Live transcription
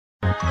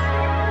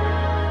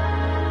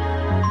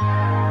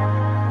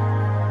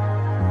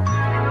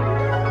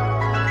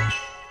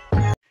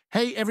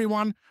Hey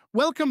everyone,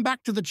 welcome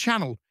back to the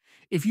channel.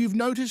 If you've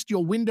noticed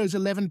your Windows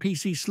 11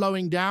 PC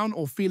slowing down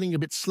or feeling a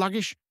bit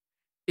sluggish,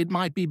 it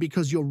might be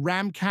because your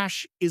RAM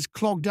cache is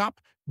clogged up.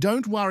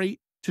 Don't worry,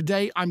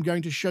 today I'm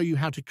going to show you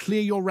how to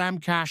clear your RAM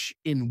cache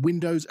in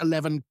Windows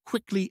 11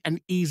 quickly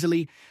and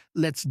easily.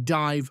 Let's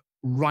dive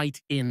right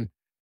in.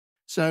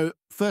 So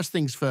first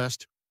things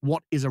first,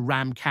 what is a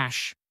RAM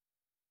cache?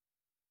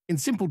 In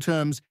simple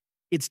terms,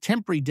 it's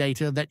temporary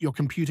data that your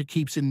computer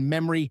keeps in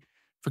memory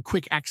for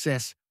quick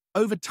access.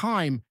 Over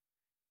time,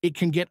 it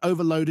can get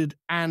overloaded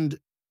and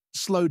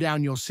slow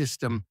down your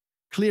system.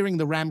 Clearing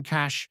the RAM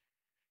cache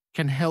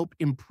can help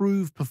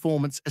improve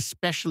performance,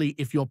 especially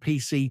if your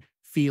PC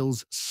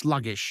feels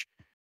sluggish.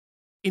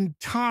 In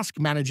Task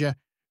Manager,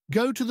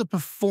 go to the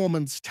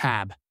Performance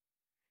tab.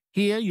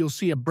 Here, you'll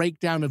see a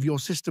breakdown of your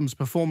system's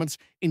performance,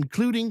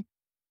 including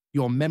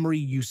your memory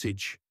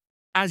usage.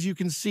 As you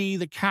can see,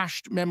 the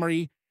cached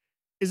memory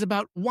is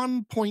about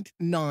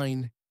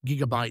 1.9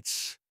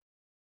 gigabytes.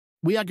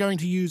 We are going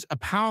to use a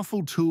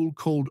powerful tool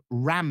called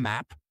RAM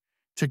Map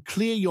to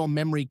clear your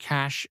memory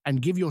cache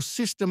and give your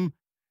system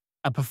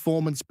a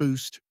performance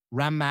boost.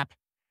 RAM Map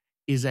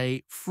is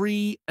a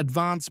free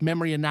advanced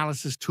memory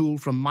analysis tool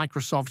from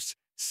Microsoft's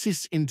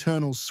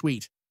sysinternals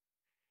suite.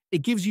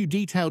 It gives you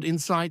detailed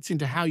insights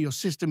into how your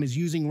system is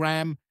using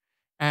RAM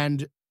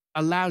and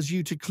allows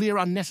you to clear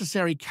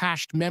unnecessary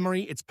cached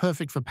memory. It's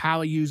perfect for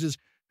power users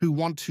who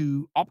want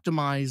to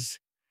optimize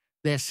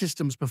their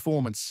system's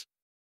performance.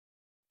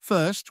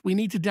 First, we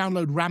need to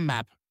download RAM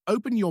Map.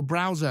 Open your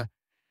browser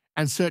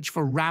and search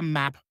for RAM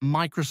Map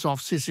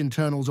Microsoft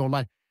sysinternals,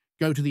 or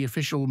go to the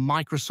official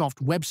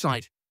Microsoft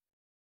website.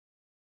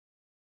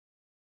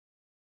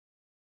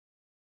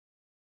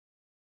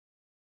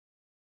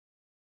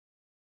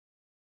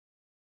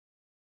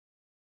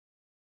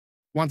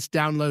 Once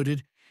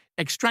downloaded,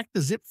 extract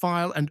the zip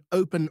file and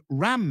open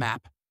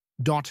rammap.exe.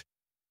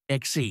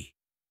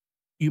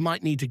 You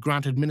might need to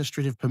grant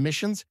administrative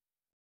permissions.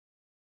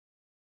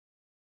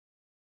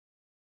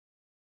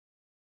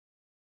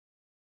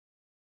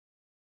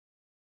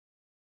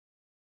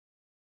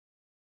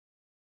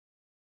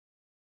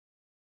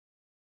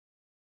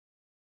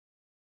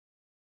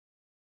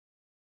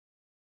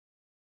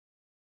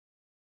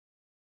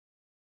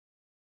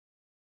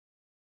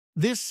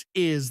 This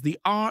is the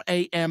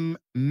RAM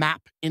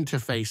map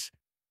interface.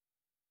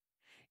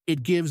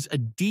 It gives a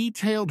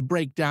detailed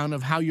breakdown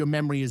of how your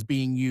memory is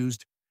being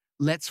used.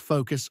 Let's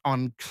focus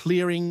on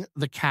clearing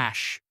the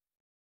cache.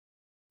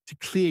 To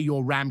clear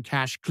your RAM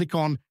cache, click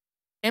on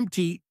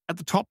Empty at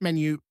the top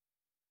menu.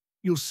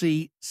 You'll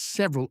see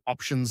several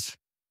options.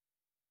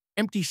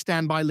 Empty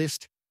standby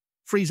list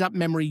frees up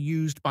memory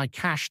used by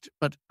cached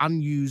but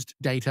unused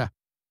data.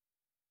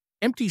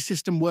 Empty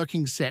system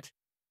working set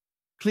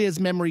clears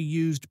memory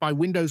used by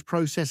Windows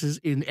processors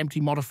in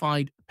empty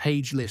modified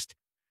page list.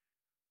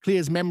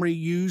 Clears memory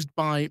used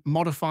by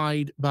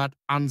modified but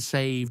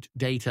unsaved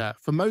data.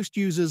 For most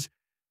users,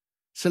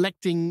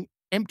 selecting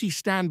empty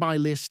standby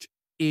list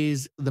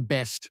is the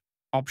best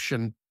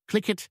option.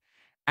 Click it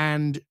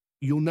and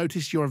you'll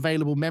notice your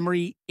available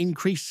memory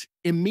increase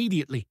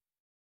immediately.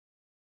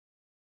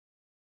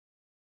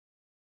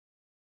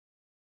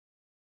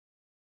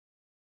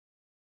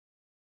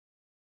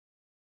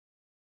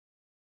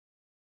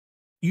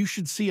 You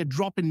should see a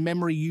drop in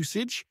memory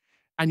usage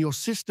and your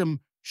system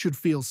should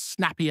feel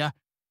snappier.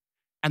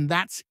 And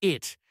that's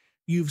it.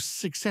 You've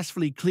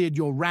successfully cleared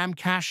your RAM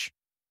cache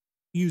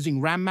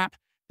using RAM Map.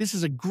 This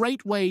is a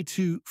great way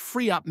to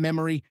free up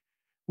memory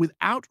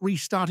without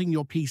restarting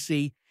your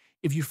PC.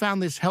 If you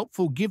found this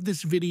helpful, give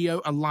this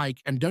video a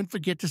like and don't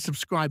forget to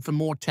subscribe for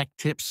more tech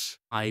tips.